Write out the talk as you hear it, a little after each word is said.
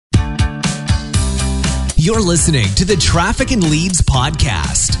You're listening to the Traffic and Leads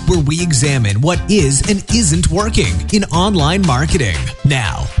podcast, where we examine what is and isn't working in online marketing.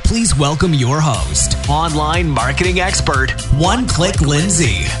 Now, please welcome your host, online marketing expert, One Click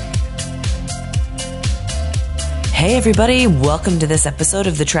Lindsay. Hey everybody, welcome to this episode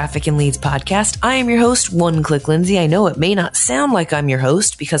of the Traffic and Leads podcast. I am your host, One Click Lindsay. I know it may not sound like I'm your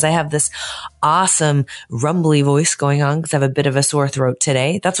host because I have this awesome rumbly voice going on because I have a bit of a sore throat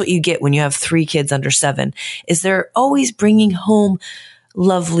today. That's what you get when you have 3 kids under 7, is they're always bringing home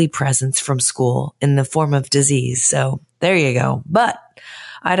lovely presents from school in the form of disease. So there you go. But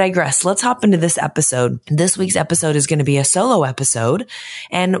I digress. Let's hop into this episode. This week's episode is going to be a solo episode,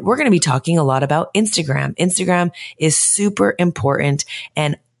 and we're going to be talking a lot about Instagram. Instagram is super important,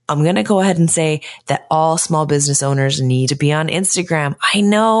 and I'm going to go ahead and say that all small business owners need to be on Instagram. I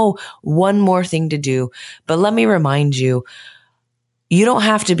know, one more thing to do, but let me remind you, you don't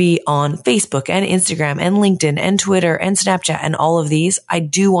have to be on Facebook and Instagram and LinkedIn and Twitter and Snapchat and all of these. I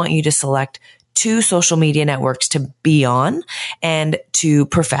do want you to select 2 social media networks to be on and to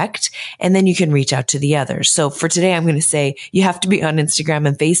perfect, and then you can reach out to the others. So for today, I'm going to say you have to be on Instagram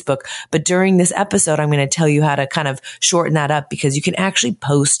and Facebook, but during this episode, I'm going to tell you how to kind of shorten that up, because you can actually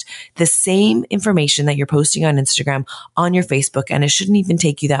post the same information that you're posting on Instagram on your Facebook, and it shouldn't even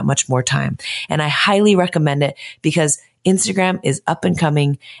take you that much more time. And I highly recommend it because Instagram is up and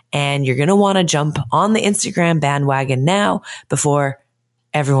coming, and you're going to want to jump on the Instagram bandwagon now before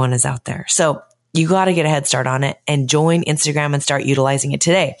everyone is out there. So you got to get a head start on it and join Instagram and start utilizing it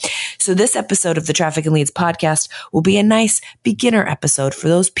today. So this episode of the Traffic and Leads podcast will be a nice beginner episode for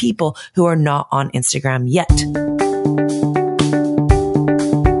those people who are not on Instagram yet.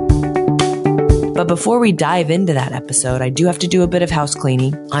 But before we dive into that episode, I do have to do a bit of house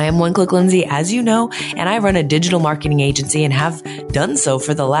cleaning. I am One Click Lindsay, as you know, and I run a digital marketing agency and have done so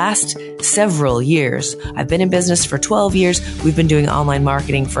for the last several years. I've been in business for 12 years. We've been doing online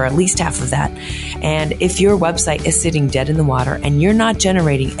marketing for at least half of that. And if your website is sitting dead in the water and you're not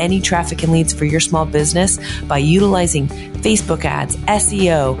generating any traffic and leads for your small business by utilizing Facebook ads,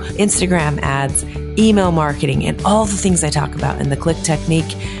 SEO, Instagram ads, email marketing, and all the things I talk about in the click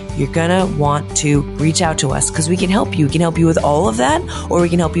technique, you're going to want to reach out to us because we can help you. We can help you with all of that, or we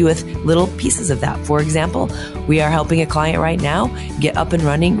can help you with little pieces of that. For example, we are helping a client right now get up and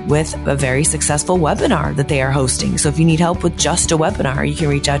running with a very successful webinar that they are hosting. So if you need help with just a webinar, you can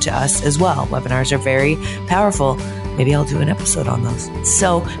reach out to us as well. Webinars are very powerful. Maybe I'll do an episode on those.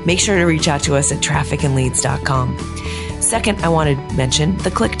 So make sure to reach out to us at trafficandleads.com. Second, I want to mention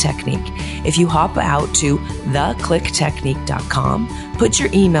the click technique. If you hop out to theclicktechnique.com, put your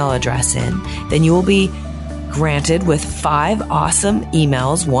email address in, then you will be granted with 5 awesome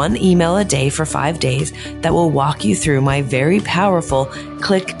emails, 1 email a day for 5 days, that will walk you through my very powerful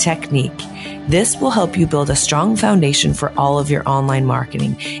click technique. This will help you build a strong foundation for all of your online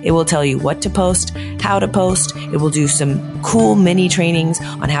marketing. It will tell you what to post, how to post. It will do some cool mini trainings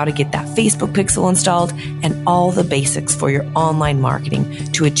on how to get that Facebook pixel installed and all the basics for your online marketing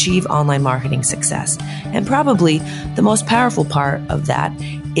to achieve online marketing success. And probably the most powerful part of that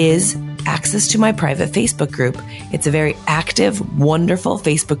is access to my private Facebook group. It's a very active, wonderful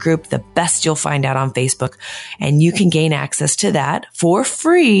Facebook group, the best you'll find out on Facebook. And you can gain access to that for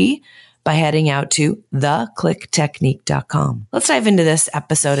free by heading out to theclicktechnique.com. Let's dive into this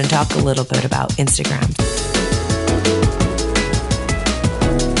episode and talk a little bit about Instagram.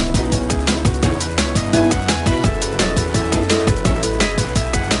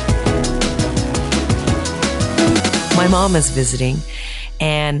 My mom is visiting,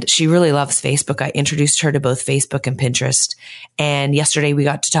 and she really loves Facebook. I introduced her to both Facebook and Pinterest. And yesterday we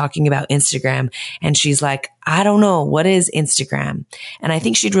got to talking about Instagram, and she's like, I don't know, what is Instagram? And I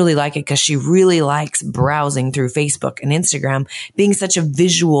think she'd really like it because she really likes browsing through Facebook and Instagram. Being such a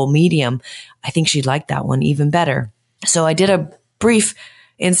visual medium, I think she'd like that one even better. So I did a brief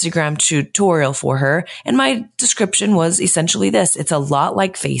Instagram tutorial for her, and my description was essentially this. It's a lot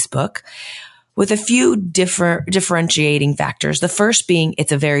like Facebook, with a few differentiating factors. The first being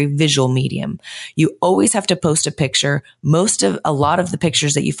it's a very visual medium. You always have to post a picture. A lot of the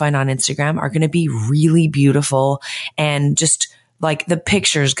pictures that you find on Instagram are going to be really beautiful, and just like the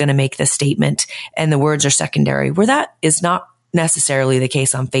picture is going to make the statement and the words are secondary, where that is not necessarily the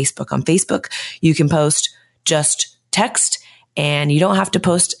case on Facebook. On Facebook, you can post just text and you don't have to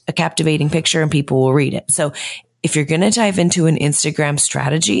post a captivating picture and people will read it. So if you're going to dive into an Instagram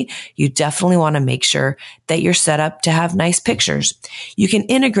strategy, you definitely want to make sure that you're set up to have nice pictures. You can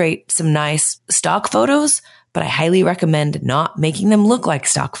integrate some nice stock photos, but I highly recommend not making them look like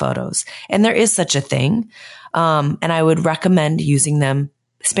stock photos. And there is such a thing. And I would recommend using them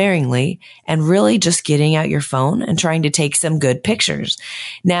sparingly and really just getting out your phone and trying to take some good pictures.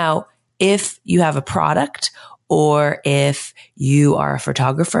 Now, if you have a product or if you are a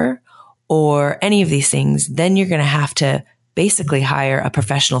photographer or any of these things, then you're going to have to basically hire a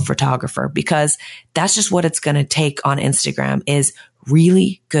professional photographer, because that's just what it's going to take on Instagram is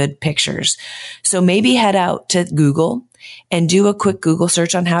really good pictures. So maybe head out to Google and do a quick Google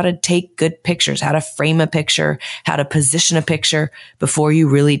search on how to take good pictures, how to frame a picture, how to position a picture before you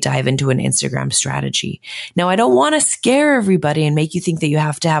really dive into an Instagram strategy. Now, I don't want to scare everybody and make you think that you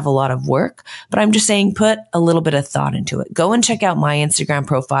have to have a lot of work, but I'm just saying put a little bit of thought into it. Go and check out my Instagram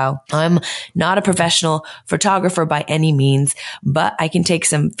profile. I'm not a professional photographer by any means, but I can take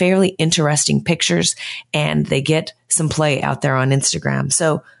some fairly interesting pictures and they get some play out there on Instagram.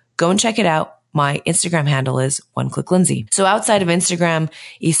 So go and check it out. My Instagram handle is OneClickLindsay. So outside of Instagram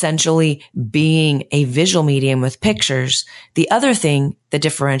essentially being a visual medium with pictures, the other thing that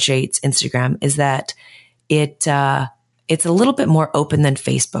differentiates Instagram is that it's a little bit more open than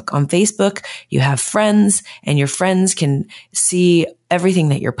Facebook. On Facebook, you have friends and your friends can see everything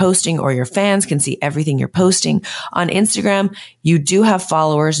that you're posting, or your fans can see everything you're posting. On Instagram, you do have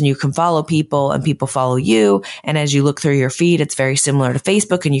followers and you can follow people and people follow you. And as you look through your feed, it's very similar to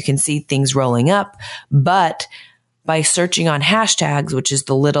Facebook and you can see things rolling up. But by searching on hashtags, which is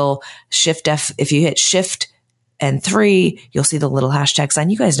the little shift F, if you hit shift and 3, you'll see the little hashtag sign.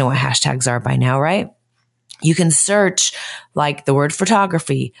 You guys know what hashtags are by now, right? You can search like the word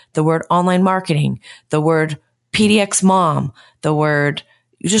photography, the word online marketing, the word PDX mom, the word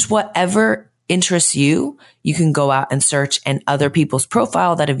just whatever interests you, you can go out and search, and other people's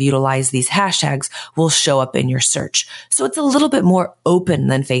profile that have utilized these hashtags will show up in your search. So it's a little bit more open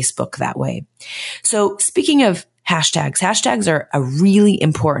than Facebook that way. So speaking of hashtags are a really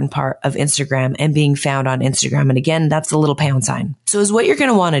important part of Instagram and being found on Instagram. And again, that's the little pound sign. So is what you're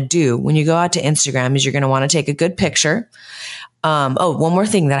going to want to do when you go out to Instagram is you're going to want to take a good picture. One more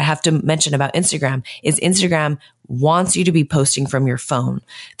thing that I have to mention about Instagram is Instagram wants you to be posting from your phone.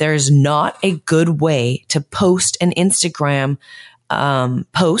 There's not a good way to post an Instagram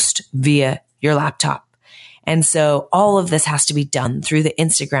post via your laptop. And so all of this has to be done through the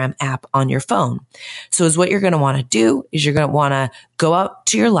Instagram app on your phone. So is what you're going to want to do is you're going to want to go out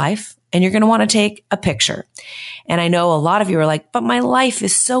to your life and you're going to want to take a picture. And I know a lot of you are like, but my life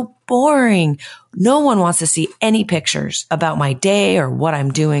is so boring. No one wants to see any pictures about my day or what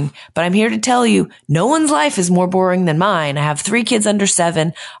I'm doing. But I'm here to tell you, no one's life is more boring than mine. I have 3 kids under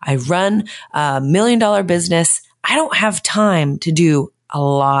 7. I run a $1 million business. I don't have time to do a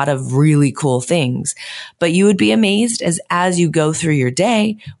lot of really cool things, but you would be amazed as you go through your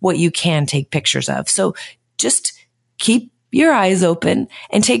day, what you can take pictures of. So just keep your eyes open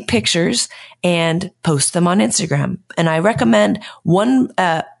and take pictures and post them on Instagram. And I recommend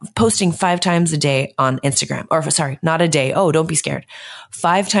posting 5 times a day on Instagram, or sorry, not a day. Oh, don't be scared.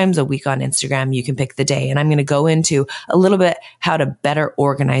 5 times a week on Instagram. You can pick the day. And I'm going to go into a little bit how to better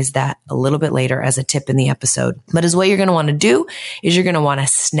organize that a little bit later as a tip in the episode. But what you're going to want to do is you're going to want to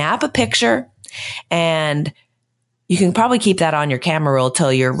snap a picture, and you can probably keep that on your camera roll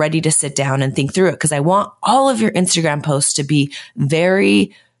till you're ready to sit down and think through it, because I want all of your Instagram posts to be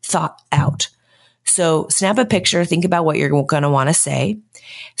very thought out. So snap a picture, think about what you're going to want to say.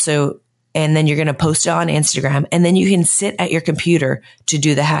 And then you're going to post it on Instagram, and then you can sit at your computer to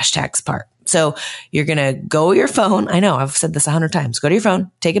do the hashtags part. So you're going to go to your phone. I know I've said this 100 times. Go to your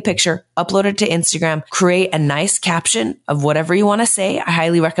phone, take a picture, upload it to Instagram, create a nice caption of whatever you want to say. I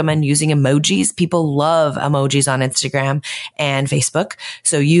highly recommend using emojis. People love emojis on Instagram and Facebook.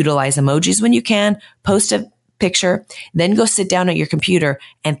 So utilize emojis when you can, post a picture, then go sit down at your computer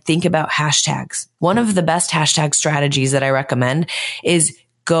and think about hashtags. One of the best hashtag strategies that I recommend is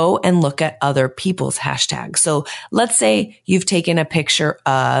go and look at other people's hashtags. So let's say you've taken a picture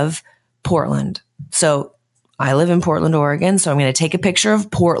of Portland. So I live in Portland, Oregon. So I'm going to take a picture of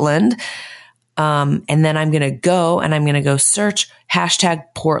Portland. And then I'm going to go search hashtag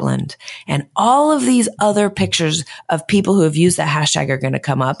Portland, and all of these other pictures of people who have used that hashtag are going to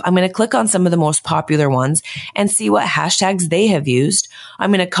come up. I'm going to click on some of the most popular ones and see what hashtags they have used.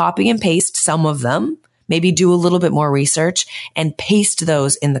 I'm going to copy and paste some of them, maybe do a little bit more research and paste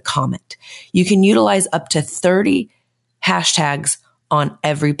those in the comment. You can utilize up to 30 hashtags on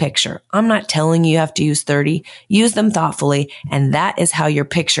every picture. I'm not telling you have to use 30. Use them thoughtfully, and that is how your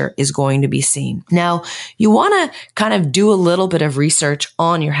picture is going to be seen. Now, you want to kind of do a little bit of research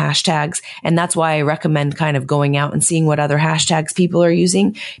on your hashtags, and that's why I recommend kind of going out and seeing what other hashtags people are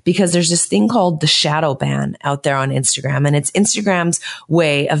using, because there's this thing called the shadow ban out there on Instagram, and it's Instagram's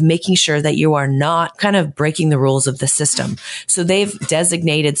way of making sure that you are not kind of breaking the rules of the system. So they've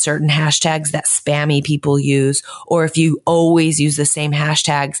designated certain hashtags that spammy people use, or if you always use the same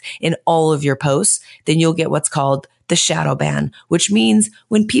hashtags in all of your posts, then you'll get what's called the shadow ban, which means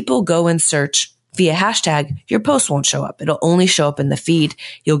when people go and search via hashtag, your post won't show up. It'll only show up in the feed.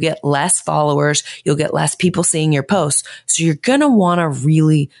 You'll get less followers. You'll get less people seeing your posts. So you're going to want to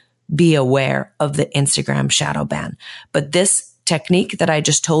really be aware of the Instagram shadow ban. But this technique that I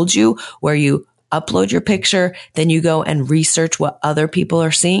just told you, where you upload your picture, then you go and research what other people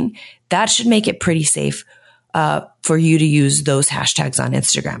are seeing, that should make it pretty safe for you to use those hashtags on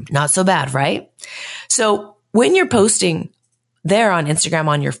Instagram. Not so bad, right? So when you're posting there on Instagram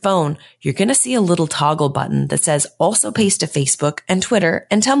on your phone, you're going to see a little toggle button that says also paste to Facebook and Twitter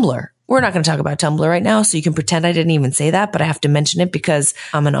and Tumblr. We're not going to talk about Tumblr right now, so you can pretend I didn't even say that, but I have to mention it because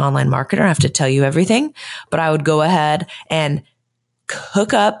I'm an online marketer. I have to tell you everything. But I would go ahead and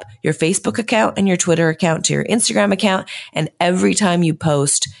hook up your Facebook account and your Twitter account to your Instagram account. And every time you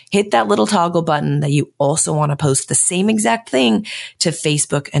post, hit that little toggle button that you also want to post the same exact thing to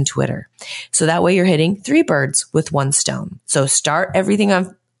Facebook and Twitter. So that way you're hitting 3 birds with 1 stone. So start everything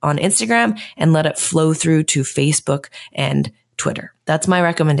on Instagram and let it flow through to Facebook and Twitter. That's my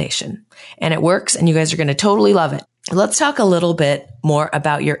recommendation. And it works, and you guys are going to totally love it. Let's talk a little bit more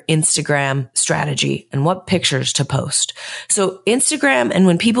about your Instagram strategy and what pictures to post. So Instagram, and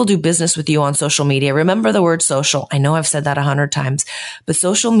when people do business with you on social media, remember the word social. I know I've said that 100 times, but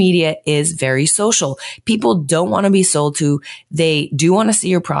social media is very social. People don't want to be sold to. They do want to see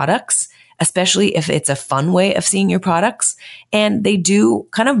your products, especially if it's a fun way of seeing your products. And they do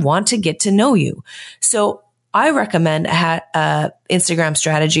kind of want to get to know you. So I recommend a Instagram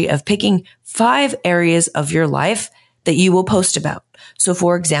strategy of picking 5 areas of your life that you will post about. So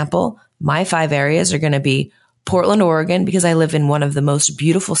for example, my 5 areas are going to be Portland, Oregon, because I live in one of the most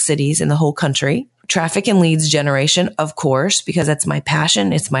beautiful cities in the whole country. Traffic and leads generation, of course, because that's my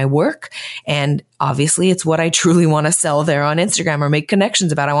passion. It's my work. And obviously it's what I truly want to sell there on Instagram or make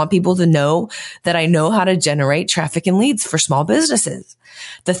connections about. I want people to know that I know how to generate traffic and leads for small businesses.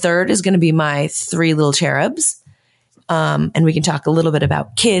 The third is going to be my 3 little cherubs. And we can talk a little bit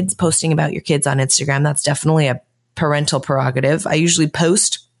about kids, posting about your kids on Instagram. That's definitely a parental prerogative. I usually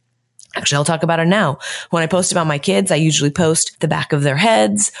post, actually, I'll talk about it now. When I post about my kids, I usually post the back of their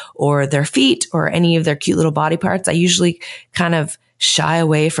heads or their feet or any of their cute little body parts. I usually kind of shy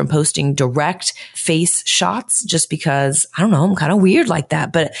away from posting direct face shots just because, I don't know, I'm kind of weird like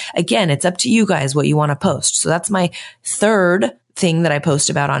that. But again, it's up to you guys what you want to post. So that's my third thing that I post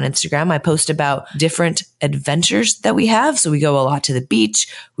about on Instagram. I post about different adventures that we have. So we go a lot to the beach.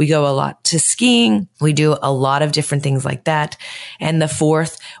 We go a lot to skiing. We do a lot of different things like that. And the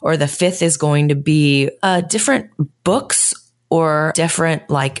 4th or the 5th is going to be different books or different,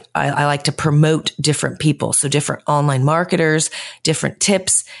 like I like to promote different people. So different online marketers, different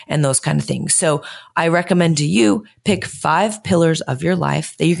tips and those kind of things. So I recommend to you pick 5 pillars of your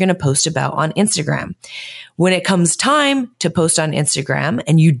life that you're going to post about on Instagram. When it comes time to post on Instagram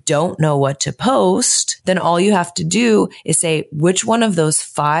and you don't know what to post, then all you have to do is say, which one of those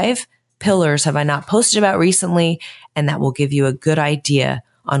 5 pillars have I not posted about recently? And that will give you a good idea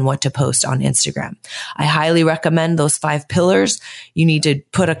on what to post on Instagram. I highly recommend those 5 pillars. You need to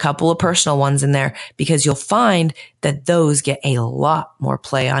put a couple of personal ones in there because you'll find that those get a lot more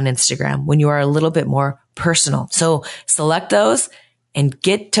play on Instagram when you are a little bit more personal. So select those and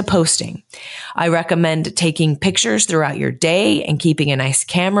get to posting. I recommend taking pictures throughout your day and keeping a nice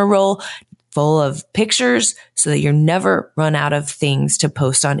camera roll full of pictures so that you're never run out of things to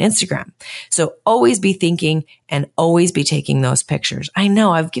post on Instagram. So always be thinking and always be taking those pictures. I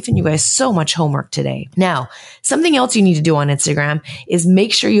know I've given you guys so much homework today. Now, something else you need to do on Instagram is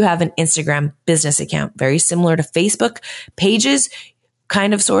make sure you have an Instagram business account, very similar to Facebook pages,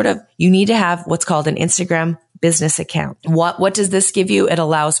 kind of, sort of. You need to have what's called an Instagram business account. What does this give you? It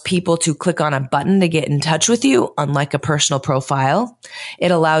allows people to click on a button to get in touch with you, unlike a personal profile. It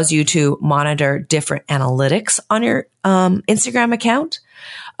allows you to monitor different analytics on your Instagram account.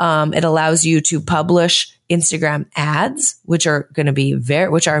 It allows you to publish Instagram ads, which are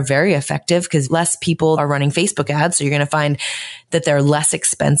very effective because less people are running Facebook ads. So you're going to find that they're less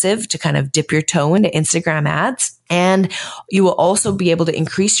expensive to kind of dip your toe into Instagram ads. And you will also be able to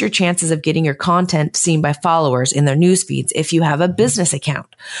increase your chances of getting your content seen by followers in their news feeds if you have a business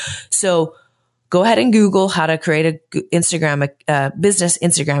account. So go ahead and Google how to create a business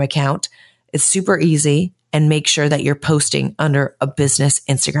Instagram account. It's super easy. And make sure that you're posting under a business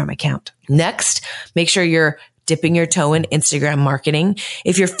Instagram account. Next, make sure you're dipping your toe in Instagram marketing.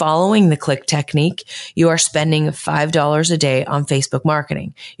 If you're following the click technique, you are spending $5 a day on Facebook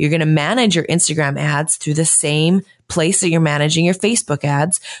marketing. You're going to manage your Instagram ads through the same place that you're managing your Facebook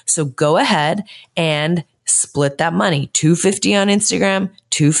ads. So go ahead and split that money, $250 on Instagram,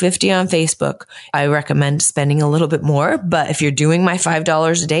 $250 on Facebook. I recommend spending a little bit more, but if you're doing my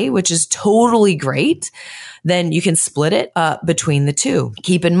 $5 a day, which is totally great, then you can split it between the two.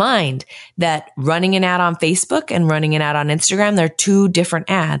 Keep in mind that running an ad on Facebook and running an ad on Instagram, they're two different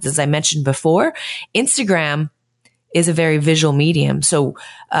ads. As I mentioned before, Instagram is a very visual medium. So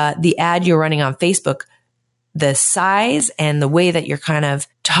the ad you're running on Facebook, the size and the way that you're kind of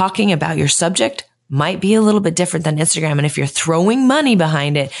talking about your subject might be a little bit different than Instagram. And if you're throwing money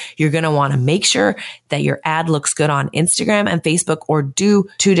behind it, you're going to want to make sure that your ad looks good on Instagram and Facebook, or do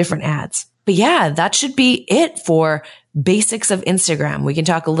two different ads. But yeah, that should be it for basics of Instagram. We can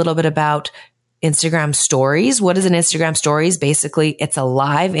talk a little bit about Instagram stories. What is an Instagram stories? Basically, it's a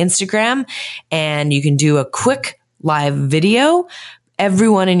live Instagram and you can do a quick live video.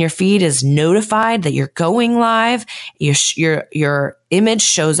 Everyone in your feed is notified that you're going live. Your image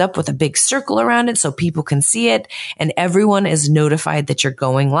shows up with a big circle around it so people can see it, and everyone is notified that you're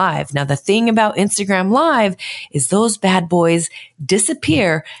going live. Now, the thing about Instagram Live is those bad boys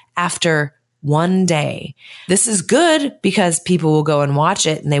disappear after one day. This is good because people will go and watch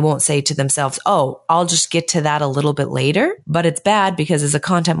it and they won't say to themselves, oh, I'll just get to that a little bit later. But it's bad because as a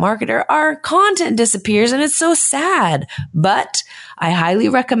content marketer, our content disappears and it's so sad. But I highly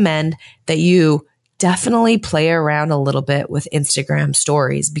recommend that you definitely play around a little bit with Instagram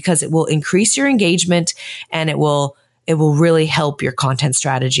stories because it will increase your engagement and it will really help your content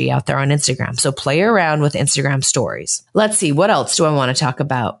strategy out there on Instagram. So play around with Instagram stories. Let's see. What else do I want to talk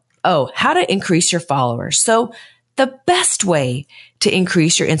about? Oh, how to increase your followers. So the best way to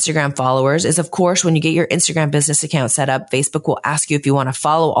increase your Instagram followers is, of course, when you get your Instagram business account set up, Facebook will ask you if you want to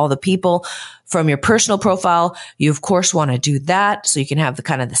follow all the people from your personal profile. You, of course, want to do that so you can have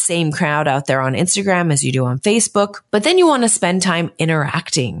the same crowd out there on Instagram as you do on Facebook. But then you want to spend time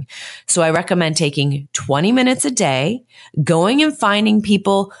interacting. So I recommend taking 20 minutes a day, going and finding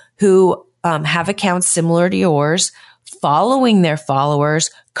people who have accounts similar to yours, following their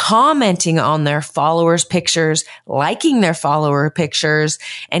followers, commenting on their followers' pictures, liking their follower pictures,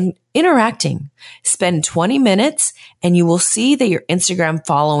 and interacting. Spend 20 minutes and you will see that your Instagram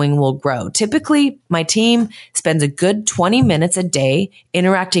following will grow. Typically, my team spends a good 20 minutes a day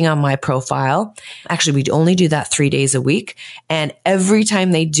interacting on my profile. Actually, we only do that 3 days a week. And every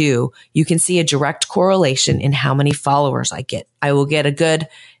time they do, you can see a direct correlation in how many followers I get. I will get a good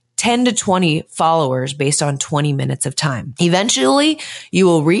 10 to 20 followers based on 20 minutes of time. Eventually, you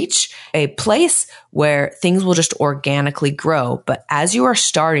will reach a place where things will just organically grow. But as you are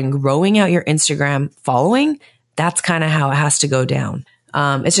growing out your Instagram following, that's kind of how it has to go down.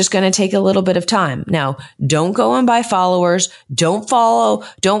 It's just going to take a little bit of time. Now, don't go and buy followers. Don't fall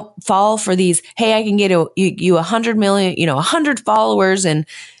for these, hey, I can get you 100 million, 100 followers and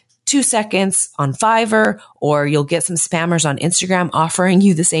 2 seconds on Fiverr, or you'll get some spammers on Instagram offering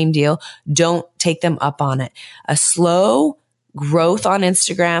you the same deal. Don't take them up on it. A slow growth on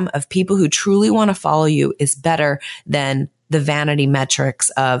Instagram of people who truly want to follow you is better than the vanity metrics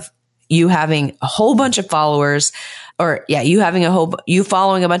of you having a whole bunch of followers, or you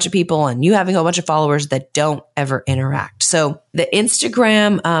following a bunch of people and you having a whole bunch of followers that don't ever interact. So the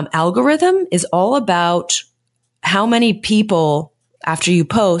Instagram algorithm is all about how many people, after you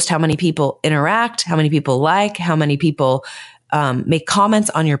post, how many people interact, how many people like, how many people make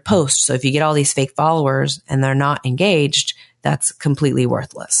comments on your post. So if you get all these fake followers and they're not engaged, that's completely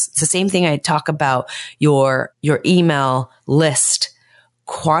worthless. It's the same thing I talk about your email list.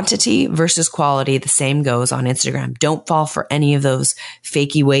 Quantity versus quality, the same goes on Instagram. Don't fall for any of those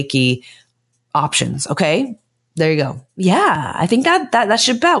fakey wakey options. Okay. There you go. Yeah. I think that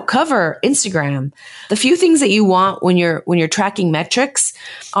should about cover Instagram. The few things that you want when you're tracking metrics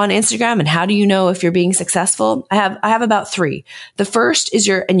on Instagram and how do you know if you're being successful? I have about 3. The first is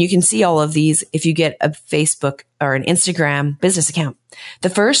and you can see all of these if you get a Facebook or an Instagram business account. The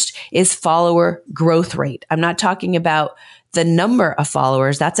first is follower growth rate. I'm not talking about The number of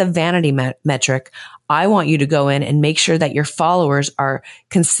followers, that's a vanity metric. I want you to go in and make sure that your followers are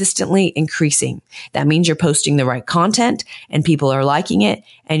consistently increasing. That means you're posting the right content and people are liking it,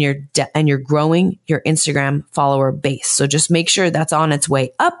 and you're growing your Instagram follower base. So just make sure that's on its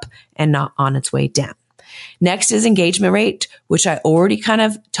way up and not on its way down. Next is engagement rate, which I already kind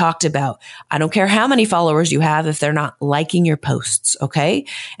of talked about. I don't care how many followers you have if they're not liking your posts. Okay.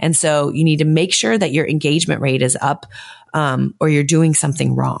 And so you need to make sure that your engagement rate is up, or you're doing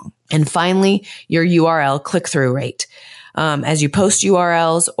something wrong. And finally, your URL click-through rate. As you post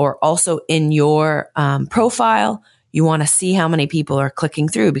URLs or also in your profile, you want to see how many people are clicking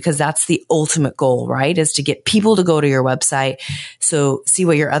through, because that's the ultimate goal, right? Is to get people to go to your website. So see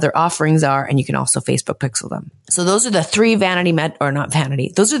what your other offerings are, and you can also Facebook pixel them. So those are the three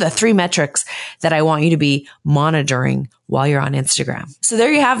those are the three metrics that I want you to be monitoring while you're on Instagram. So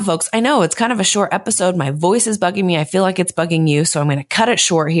there you have it, folks. I know it's kind of a short episode. My voice is bugging me. I feel like it's bugging you. So I'm going to cut it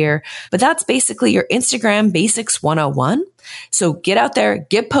short here, but that's basically your Instagram Basics 101. So get out there,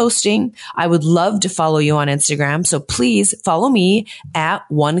 get posting. I would love to follow you on Instagram. So please follow me at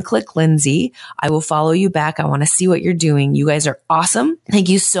OneClickLindsay. I will follow you back. I want to see what you're doing. You guys are awesome. Thank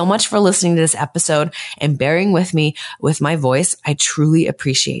you so much for listening to this episode and bearing with me with my voice. I truly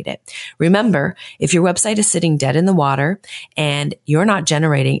appreciate it. Remember, if your website is sitting dead in the water and you're not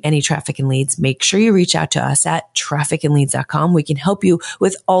generating any traffic and leads, make sure you reach out to us at trafficandleads.com. We can help you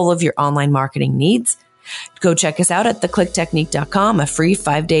with all of your online marketing needs. Go check us out at theclicktechnique.com, a free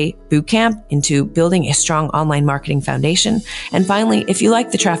 5-day bootcamp into building a strong online marketing foundation. And finally, if you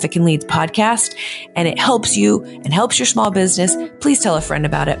like the Traffic and Leads podcast and it helps you and helps your small business, please tell a friend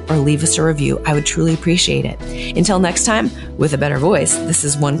about it or leave us a review. I would truly appreciate it. Until next time, with a better voice, this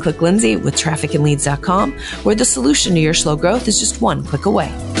is One Click Lindsay with trafficandleads.com, where the solution to your slow growth is just one click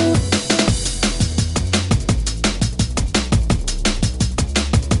away.